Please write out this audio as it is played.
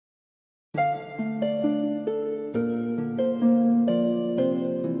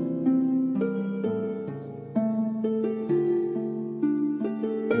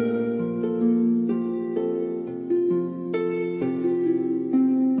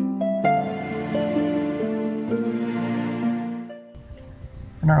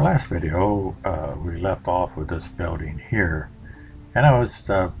In our last video, we left off with this building here, and I was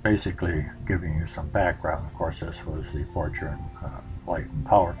basically giving you some background. Of course, this was the Port Huron Light and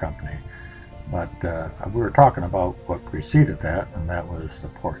Power Company, but we were talking about what preceded that, and that was the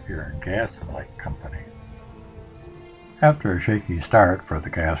Port Huron Gas and Light Company. After a shaky start for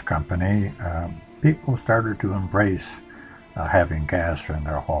the gas company, people started to embrace having gas in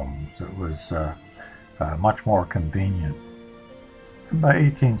their homes. It was much more convenient. By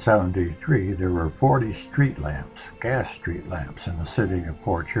 1873, there were 40 street lamps, gas street lamps, in the city of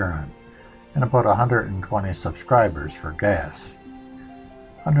Port Huron, and about 120 subscribers for gas.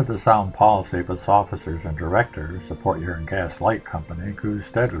 Under the sound policy of its officers and directors, the Port Huron Gas Light Company grew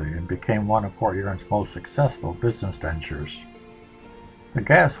steadily and became one of Port Huron's most successful business ventures. The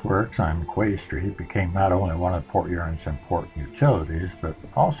gas works on Quay Street became not only one of Port Huron's important utilities, but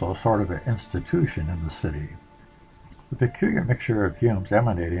also sort of an institution in the city. The peculiar mixture of fumes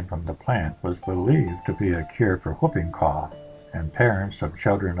emanating from the plant was believed to be a cure for whooping cough, and parents of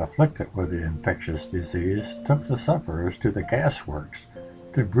children afflicted with the infectious disease took the sufferers to the gas works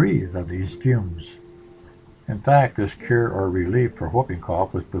to breathe of these fumes. In fact, this cure or relief for whooping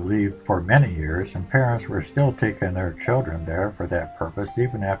cough was believed for many years, and parents were still taking their children there for that purpose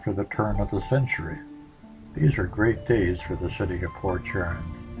even after the turn of the century. These were great days for the city of Port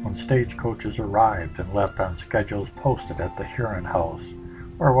Huron, when stagecoaches arrived and left on schedules posted at the Huron House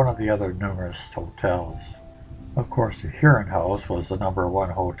or one of the other numerous hotels. Of course, the Huron House was the #1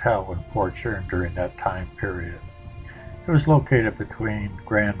 hotel in Port Huron during that time period. It was located between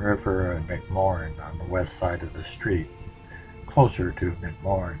Grand River and McMorran on the west side of the street, closer to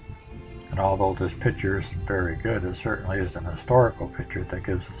McMorran. And although this picture isn't very good, it certainly is an historical picture that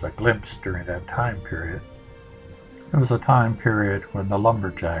gives us a glimpse during that time period. It was a time period when the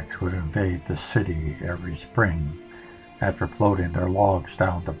lumberjacks would invade the city every spring after floating their logs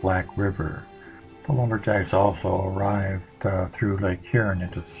down the Black River. The lumberjacks also arrived through Lake Huron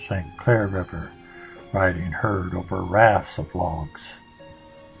into the St. Clair River, riding herd over rafts of logs.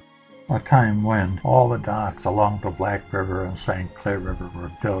 A time when all the docks along the Black River and St. Clair River were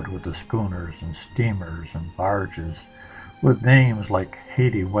filled with the schooners and steamers and barges with names like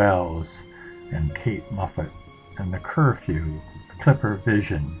Haiti Wells and Kate Muffet and the Curfew, Clipper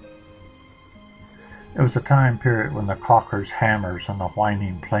Vision. It was a time period when the caulker's hammers and the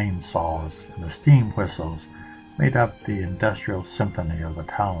whining plane saws and the steam whistles made up the industrial symphony of the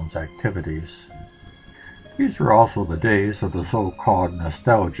town's activities. These were also the days of the so-called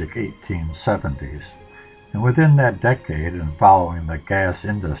nostalgic 1870s, and within that decade and following the gas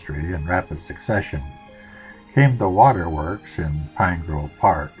industry in rapid succession came the waterworks in Pine Grove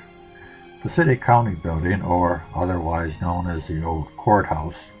Park, the City-County Building, or otherwise known as the Old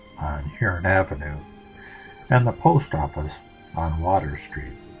Courthouse on Huron Avenue, and the Post Office on Water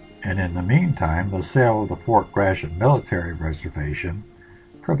Street. And in the meantime, the sale of the Fort Gratiot Military Reservation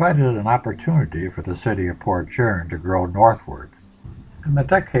provided an opportunity for the city of Port Huron to grow northward. And the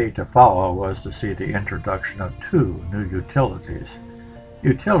decade to follow was to see the introduction of 2 new utilities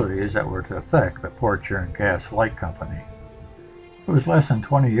that were to affect the Port Huron Gas Light Company. It was less than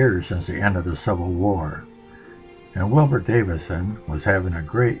 20 years since the end of the Civil War, and Wilbur Davison was having a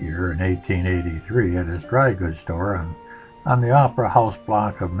great year in 1883 at his dry goods store on the Opera House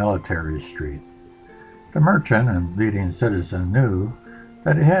block of Military Street. The merchant and leading citizen knew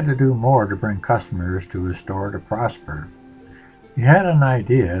that he had to do more to bring customers to his store to prosper. He had an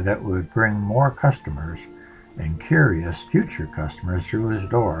idea that would bring more customers and curious future customers through his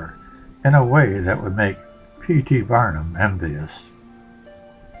door in a way that would make P.T. Barnum envious.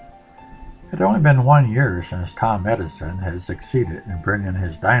 It had only been 1 year since Tom Edison had succeeded in bringing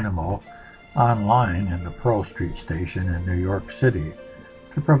his dynamo online in the Pearl Street station in New York City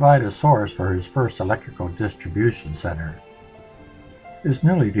to provide a source for his first electrical distribution center. His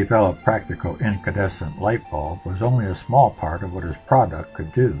newly developed practical incandescent light bulb was only a small part of what his product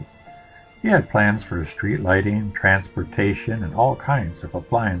could do. He had plans for street lighting, transportation, and all kinds of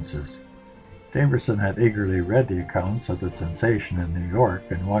appliances. Davison had eagerly read the accounts of the sensation in New York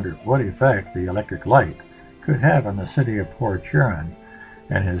and wondered what effect the electric light could have on the city of Port Huron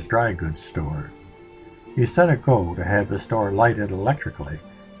and his dry goods store. He set a goal to have the store lighted electrically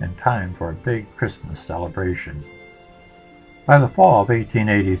in time for a big Christmas celebration. By the fall of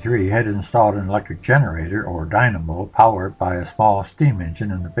 1883, he had installed an electric generator or dynamo powered by a small steam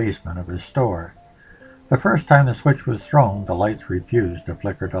engine in the basement of his store. The first time the switch was thrown, the lights refused to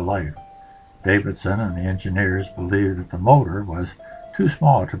flicker to life. Davidson and the engineers believed that the motor was too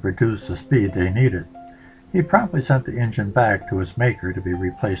small to produce the speed they needed. He promptly sent the engine back to its maker to be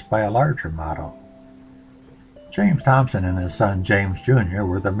replaced by a larger model. James Thompson and his son James Jr.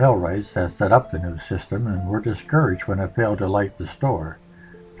 were the millwrights that set up the new system and were discouraged when it failed to light the store.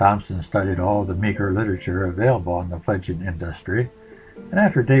 Thompson studied all the meager literature available on the fledgling industry, and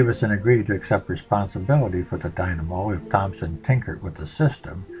after Davison agreed to accept responsibility for the dynamo if Thompson tinkered with the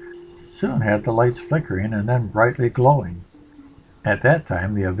system, soon had the lights flickering and then brightly glowing. At that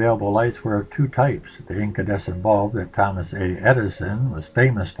time, the available lights were of two types, the incandescent bulb that Thomas A. Edison was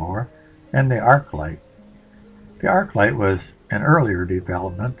famous for, and the arc light. The arc light was an earlier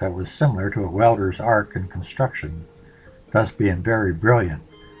development that was similar to a welder's arc in construction, thus being very brilliant,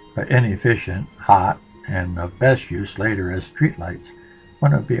 but inefficient, hot, and of best use later as streetlights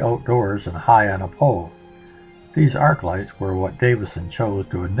when it would be outdoors and high on a pole. These arc lights were what Davison chose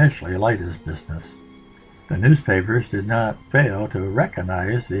to initially light his business. The newspapers did not fail to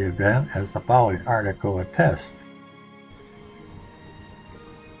recognize the event, as the following article attests.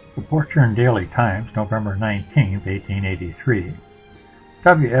 The Portland Daily Times, November 19, 1883.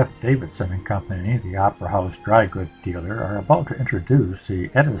 W.F. Davidson and Company, the Opera House dry goods dealer, are about to introduce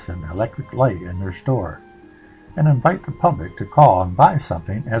the Edison electric light in their store and invite the public to call and buy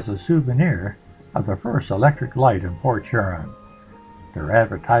something as a souvenir of the first electric light in Port Huron. Their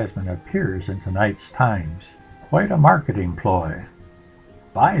advertisement appears in tonight's Times. Quite a marketing ploy.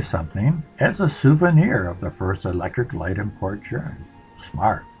 Buy something as a souvenir of the first electric light in Port Huron.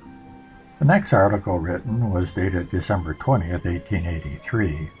 Smart. The next article written was dated December 20th,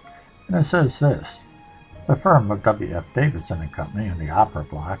 1883, and it says this: the firm of W.F. Davidson and Company in the Opera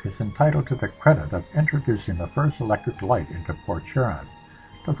Block is entitled to the credit of introducing the first electric light into Port Huron,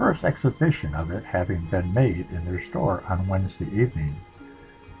 the first exhibition of it having been made in their store on Wednesday evening.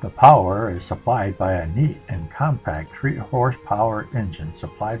 The power is supplied by a neat and compact 3-horsepower engine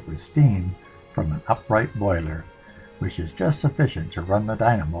supplied with steam from an upright boiler, which is just sufficient to run the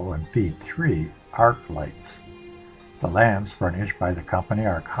dynamo and feed 3 arc lights. The lamps furnished by the company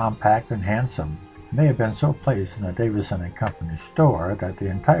are compact and handsome, and they have been so placed in the Davison and Company store that the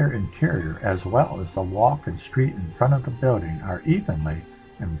entire interior as well as the walk and street in front of the building are evenly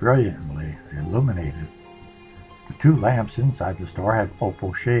and brilliantly illuminated. The 2 lamps inside the store have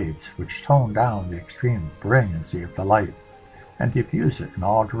opal shades, which tone down the extreme brilliancy of the light and diffuse it in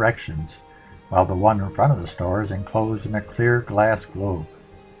all directions, while the one in front of the store is enclosed in a clear glass globe.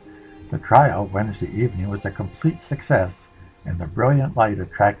 The trial Wednesday evening was a complete success, and the brilliant light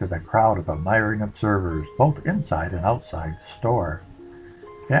attracted a crowd of admiring observers both inside and outside the store.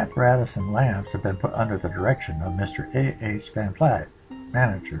 The apparatus and lamps have been put under the direction of Mr. A.H. Van Flatt,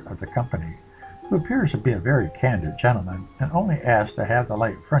 manager of the company, who appears to be a very candid gentleman and only asked to have the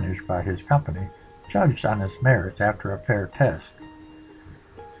light furnished by his company judged on its merits after a fair test.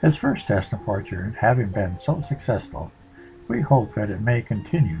 His first test in Port Huron having been so successful, we hope that it may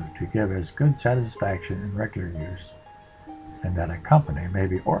continue to give us good satisfaction in regular use, and that a company may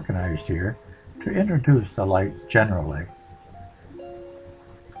be organized here to introduce the light generally.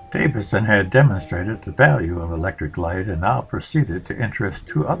 Davison had demonstrated the value of electric light and now proceeded to interest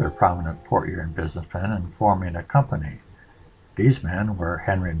 2 other prominent Port Huron businessmen in forming a company. These men were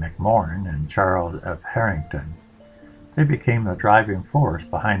Henry McMorrin and Charles F. Harrington. They became the driving force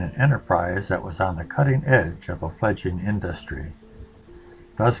behind an enterprise that was on the cutting edge of a fledgling industry.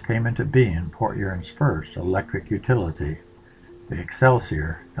 Thus came into being Port Huron's first electric utility, the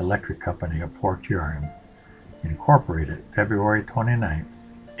Excelsior Electric Company of Port Huron, incorporated February 29,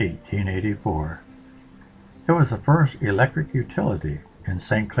 1884. It was the first electric utility in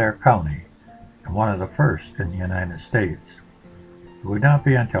St. Clair County and one of the first in the United States. It would not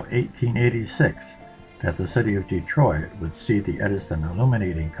be until 1886 that the city of Detroit would see the Edison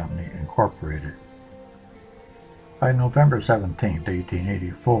Illuminating Company incorporated. By November 17,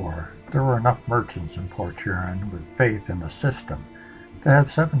 1884, there were enough merchants in Port Huron with faith in the system to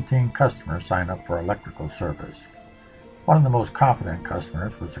have 17 customers sign up for electrical service. One of the most confident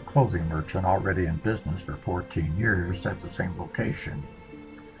customers was a clothing merchant already in business for 14 years at the same location.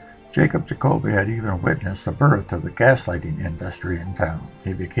 Jacob Jacoby had even witnessed the birth of the gaslighting industry in town.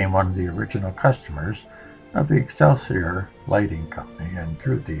 He became one of the original customers of the Excelsior Lighting Company, and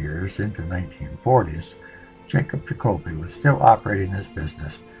through the years into the 1940s, Jacob Jacoby was still operating his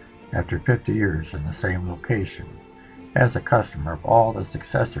business after 50 years in the same location, as a customer of all the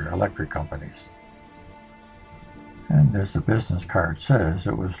successor electric companies. And as the business card says,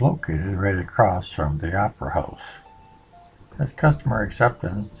 it was located right across from the Opera House. As customer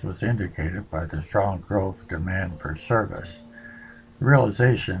acceptance was indicated by the strong growth demand for service, the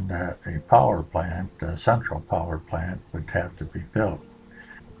realization that a power plant, a central power plant, would have to be built.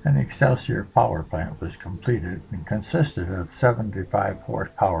 and the Excelsior power plant was completed and consisted of 75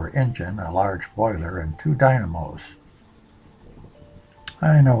 horsepower engine, a large boiler, and 2 dynamos.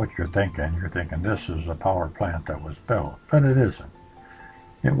 I know what you're thinking. You're thinking this is a power plant that was built, but it isn't.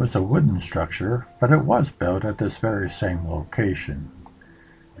 It was a wooden structure, but it was built at this very same location.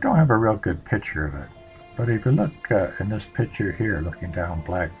 We don't have a real good picture of it, but if you look in this picture here, looking down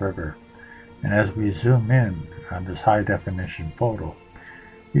Black River, and as we zoom in on this high-definition photo,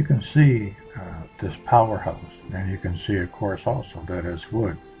 you can see this powerhouse, and you can see, of course, also that it's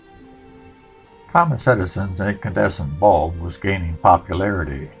wood. Thomas Edison's incandescent bulb was gaining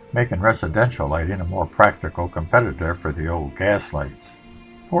popularity, making residential lighting a more practical competitor for the old gas lights.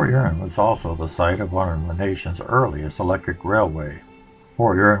 Fort Huron was also the site of one of the nation's earliest electric railway.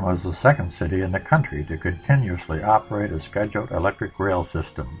 Fort Huron was the second city in the country to continuously operate a scheduled electric rail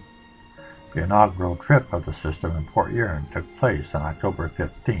system. The inaugural trip of the system in Fort Huron took place on October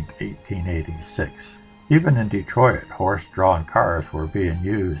 15, 1886. Even in Detroit, horse-drawn cars were being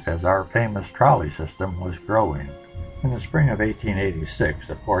used as our famous trolley system was growing. In the spring of 1886,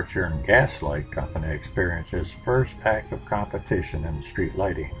 the Fort Huron Gas Light Company experienced its first active competition in street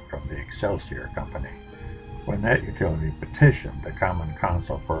lighting from the Excelsior Company, when that utility petitioned the Common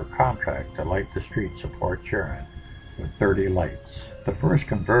Council for a contract to light the streets of Fort Huron with 30 lights. The first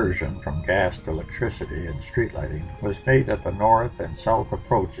conversion from gas to electricity in street lighting was made at the north and south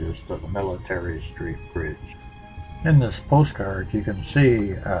approaches to the Military Street Bridge. In this postcard, you can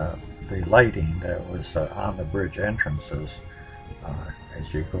see the lighting that was on the bridge entrances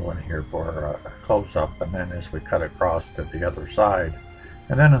as you go in here for a close-up, and then as we cut across to the other side.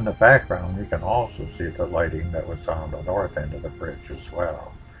 And then in the background, you can also see the lighting that was on the north end of the bridge as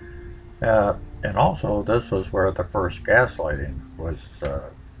well. And also, this was where the first gas lighting was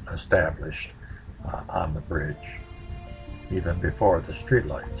established on the bridge, even before the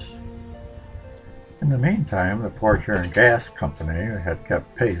streetlights. In the meantime, the Fort Huron Gas Company had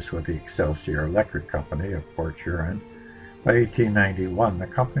kept pace with the Excelsior Electric Company of Fort Huron. By 1891, the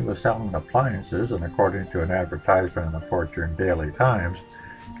company was selling appliances, and according to an advertisement in the Fort Huron Daily Times,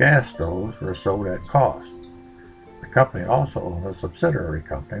 gas stoves were sold at cost. The company also owned a subsidiary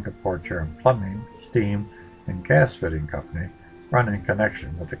company, the Fort Huron Plumbing, Steam, and Gas Fitting Company, run in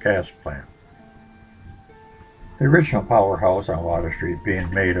connection with the gas plant. The original powerhouse on Water Street, being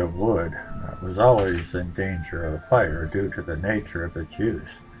made of wood, was always in danger of fire due to the nature of its use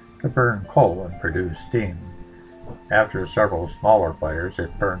to burn coal and produce steam. After several smaller fires,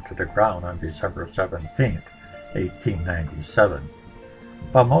 it burned to the ground on December 17, 1897.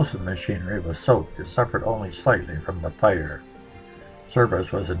 While most of the machinery was soaked, it suffered only slightly from the fire.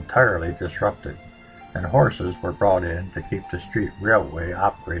 Service was entirely disrupted, and horses were brought in to keep the street railway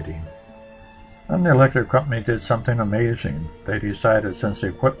operating. Then the electric company did something amazing. They decided since the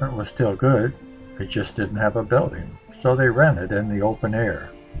equipment was still good, they just didn't have a building, so they rented in the open air.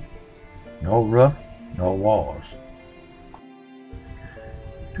 No roof, no walls.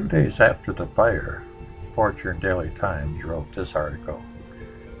 2 days after the fire, the Fort Huron Daily Times wrote this article.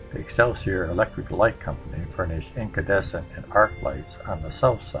 The Excelsior Electric Light Company furnished incandescent and arc lights on the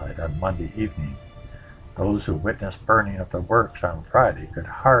south side on Monday evening. Those who witnessed burning of the works on Friday could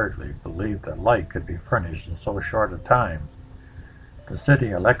hardly believe that light could be furnished in so short a time. The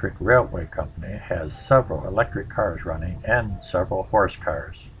City Electric Railway Company has several electric cars running and several horse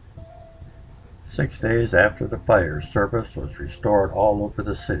cars. 6 days after the fire, service was restored all over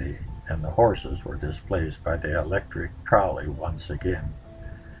the city, and the horses were displaced by the electric trolley once again.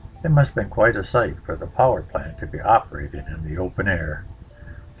 It must have been quite a sight for the power plant to be operating in the open air.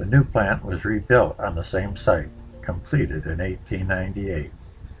 The new plant was rebuilt on the same site, completed in 1898.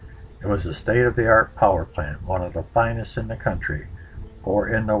 It was a state-of-the-art power plant, one of the finest in the country, or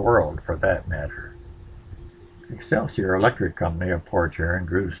in the world for that matter. The Excelsior Electric Company of Fort Huron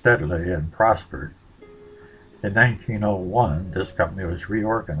grew steadily and prospered. In 1901, this company was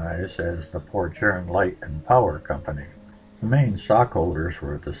reorganized as the Fort Huron Light and Power Company. The main stockholders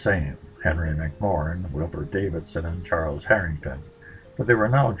were the same, Henry McMorrin, Wilbur Davidson, and Charles Harrington, but they were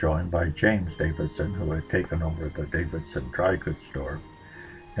now joined by James Davidson, who had taken over the Davidson dry goods store,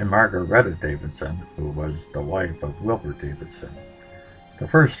 and Margaretta Davidson, who was the wife of Wilbur Davidson. The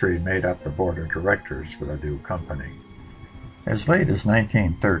first three made up the board of directors for the new company. As late as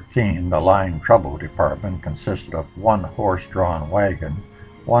 1913, the line trouble department consisted of 1 horse-drawn wagon,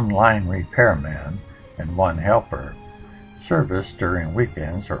 1 line repairman, and 1 helper. Service during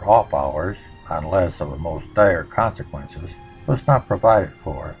weekends or off hours, unless of the most dire consequences, was not provided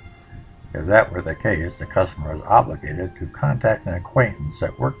for. If that were the case, the customer was obligated to contact an acquaintance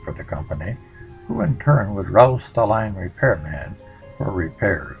that worked for the company, who in turn would roust the line repairman for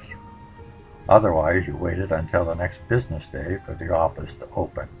repairs. Otherwise, you waited until the next business day for the office to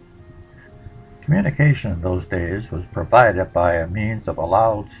open. Communication in those days was provided by a means of a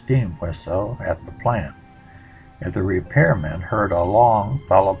loud steam whistle at the plant. If the repairman heard a long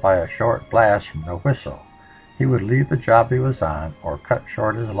followed by a short blast from the whistle, he would leave the job he was on or cut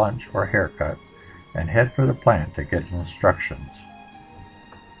short his lunch or haircut and head for the plant to get instructions.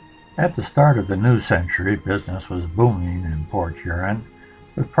 At the start of the new century, business was booming in Port Huron,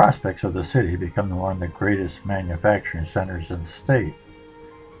 with prospects of the city becoming one of the greatest manufacturing centers in the state.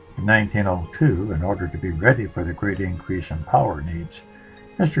 In 1902, in order to be ready for the great increase in power needs,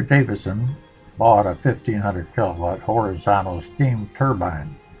 Mr. Davidson bought a 1,500 kilowatt horizontal steam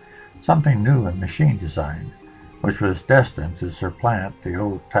turbine, something new in machine design, which was destined to supplant the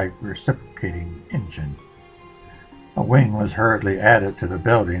old type reciprocating engine. A wing was hurriedly added to the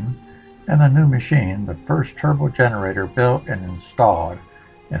building, and the new machine, the first turbo generator built and installed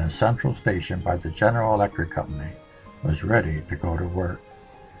in a central station by the General Electric Company, was ready to go to work.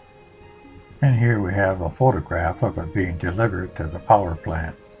 And here we have a photograph of it being delivered to the power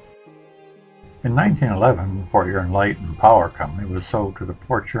plant. In 1911, Port Huron Light and Power Company was sold to the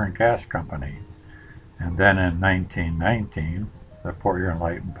Port Huron Gas Company, and then in 1919, the Port Huron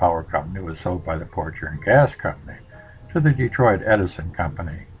Light and Power Company was sold by the Port Huron Gas Company to the Detroit Edison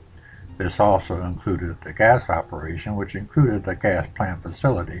Company. This also included the gas operation, which included the gas plant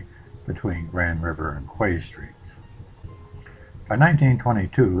facility between Grand River and Quay Streets. By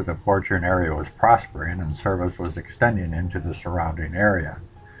 1922, the Port Huron area was prospering and service was extending into the surrounding area.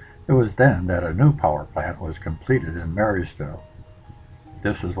 It was then that a new power plant was completed in Marysville.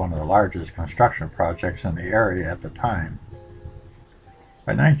 This was one of the largest construction projects in the area at the time.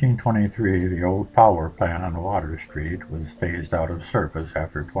 By 1923, the old power plant on Water Street was phased out of service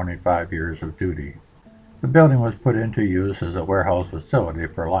after 25 years of duty. The building was put into use as a warehouse facility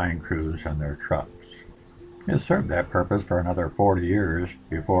for line crews and their trucks. It served that purpose for another 40 years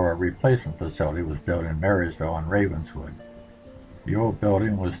before a replacement facility was built in Marysville and Ravenswood. The old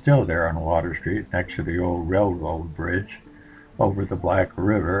building was still there on Water Street next to the old railroad bridge over the Black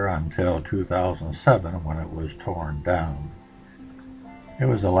River until 2007 when it was torn down. It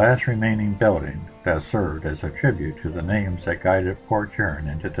was the last remaining building that served as a tribute to the names that guided Port Huron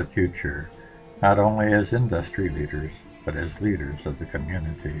into the future, not only as industry leaders, but as leaders of the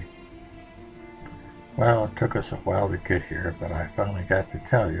community. Well, it took us a while to get here, but I finally got to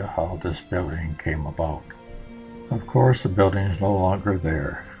tell you how this building came about. Of course, the building is no longer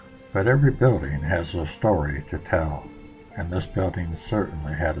there, but every building has a story to tell, and this building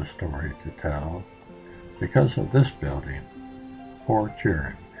certainly had a story to tell. Because of this building, Port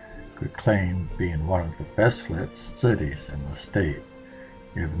Huron could claim being one of the best lit cities in the state,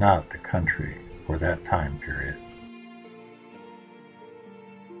 if not the country, for that time period.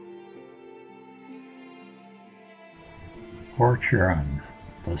 Port Huron,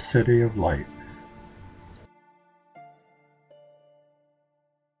 the City of Light.